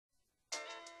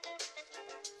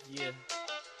Yeah,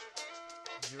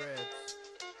 dreads.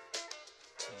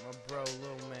 My bro,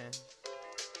 Lil Man.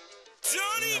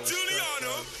 Johnny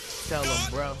Giuliano. Tell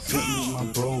him, bro. Sitting with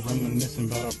my bro, reminiscing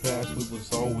about our past. We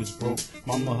was always broke.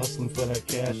 Mama hustling for that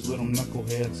cash. Little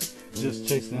knuckleheads just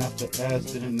chasing after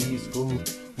ass. Didn't need school.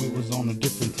 We was on a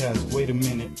different task. Wait a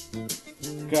minute.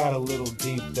 Got a little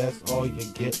deep, that's all you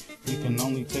get. You can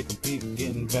only take a peep,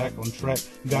 getting back on track.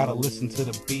 Gotta listen to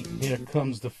the beat, here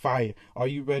comes the fire. Are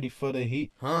you ready for the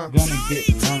heat? Huh? Gonna get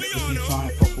burnt if you try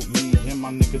and fuck with me. And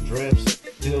my nigga Drebs,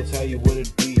 he'll tell you what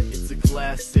it be. It's a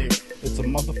classic. It's a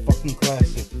motherfucking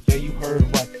classic. Yeah, you heard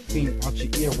right, clean out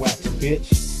your earwax,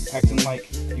 bitch. Acting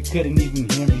like you couldn't even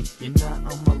hear me. You're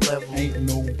not on my level. Ain't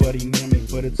nobody near me,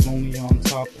 but it's only on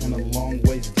top and a long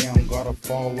ways down. Gotta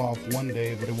fall off one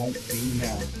day, but it won't be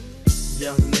now.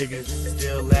 Young niggas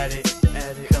still at it,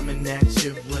 coming at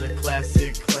you with a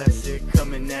classic,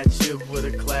 coming at you with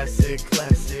a classic,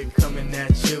 coming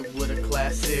at you with a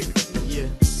classic, yeah.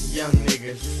 Young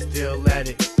niggas still at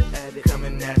it,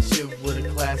 coming at you with a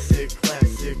classic,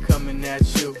 coming at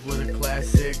you with a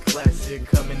classic,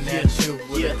 coming at you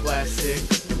with a classic.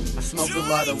 I smoke a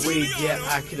lot of weed, yeah,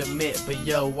 I can admit, but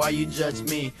yo, why you judge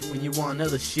me when you want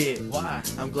other shit? Why?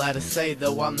 I'm glad to say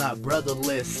though I'm not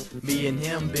brotherless. Me and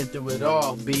him been through it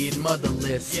all, being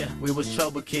motherless. Yeah. We was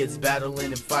trouble kids, battling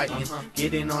and fighting,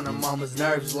 getting on our mama's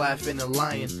nerves, laughing and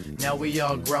lying. Now we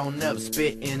all grown up,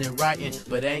 spitting and writing,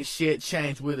 but ain't shit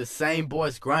changed, we're the same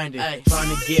boys grinding. Ay.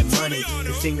 Trying to get money,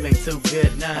 this thing ain't too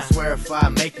good. Nah. I swear if I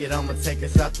make it, I'ma take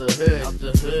us out the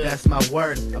hood. That's my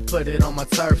word, I put it on my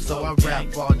turf, so I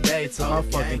rap all day till my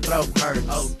fucking throat hurts.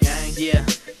 Oh gang, yeah,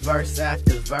 verse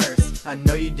after verse. I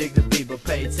know you dig the beat, but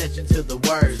pay attention to the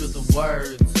words.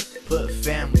 Put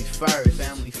family first.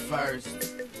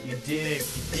 You dig,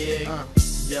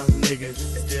 Young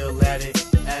niggas still at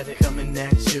it, coming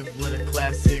at you with a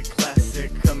classic,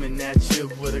 coming at you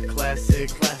with a classic,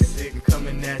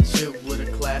 coming at you with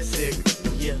a classic,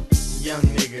 yeah. Young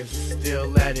niggas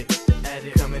still at it,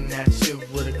 coming at you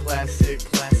with a classic,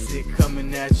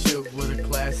 coming at you with a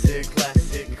classic,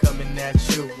 coming at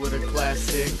you with a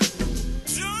classic.